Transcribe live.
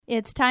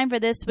It's time for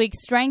this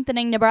week's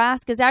Strengthening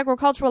Nebraska's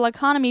Agricultural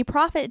Economy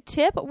Profit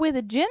Tip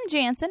with Jim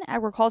Jansen,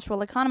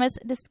 agricultural economist,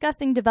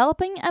 discussing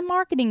developing a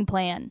marketing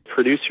plan.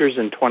 Producers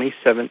in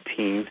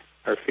 2017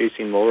 are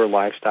facing lower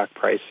livestock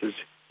prices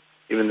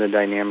given the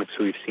dynamics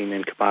we've seen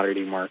in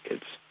commodity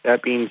markets.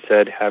 That being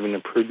said, having a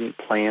prudent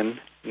plan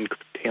and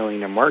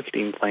entailing a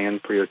marketing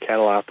plan for your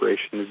cattle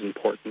operation is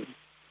important.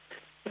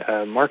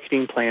 A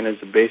marketing plan is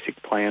a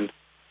basic plan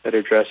that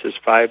addresses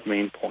 5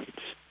 main points.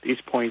 These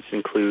points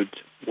include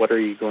what are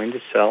you going to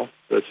sell.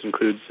 This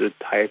includes the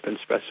type and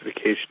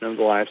specification of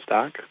the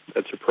livestock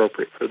that's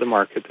appropriate for the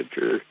market that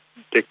you're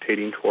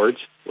dictating towards.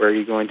 Where are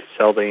you going to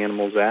sell the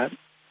animals at?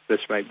 This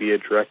might be a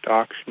direct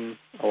auction,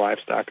 a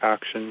livestock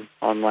auction,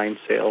 online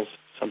sales,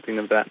 something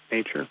of that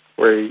nature.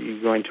 Where are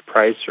you going to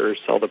price or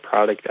sell the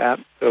product at?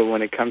 So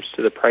when it comes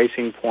to the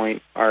pricing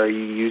point, are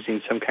you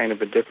using some kind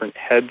of a different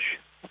hedge,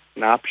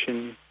 an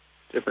option,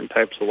 different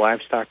types of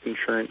livestock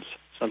insurance,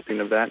 something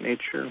of that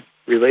nature?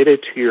 Related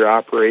to your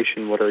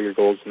operation, what are your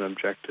goals and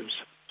objectives?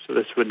 So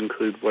this would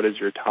include what is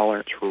your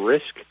tolerance for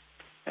risk,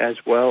 as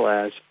well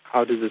as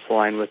how does this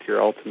align with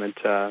your ultimate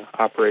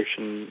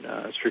operation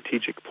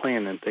strategic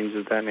plan and things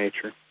of that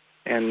nature.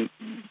 And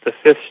the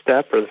fifth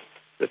step, or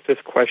the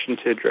fifth question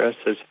to address,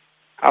 is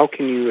how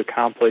can you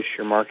accomplish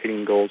your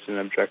marketing goals and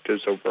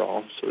objectives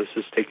overall? So this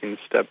is taking a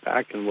step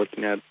back and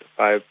looking at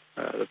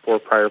the 4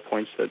 prior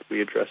points that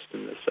we addressed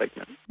in this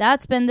segment.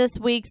 That's been this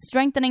week's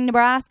Strengthening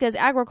Nebraska's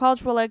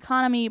Agricultural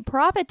Economy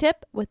Profit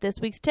Tip. With this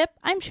week's tip,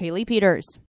 I'm Shaylee Peters.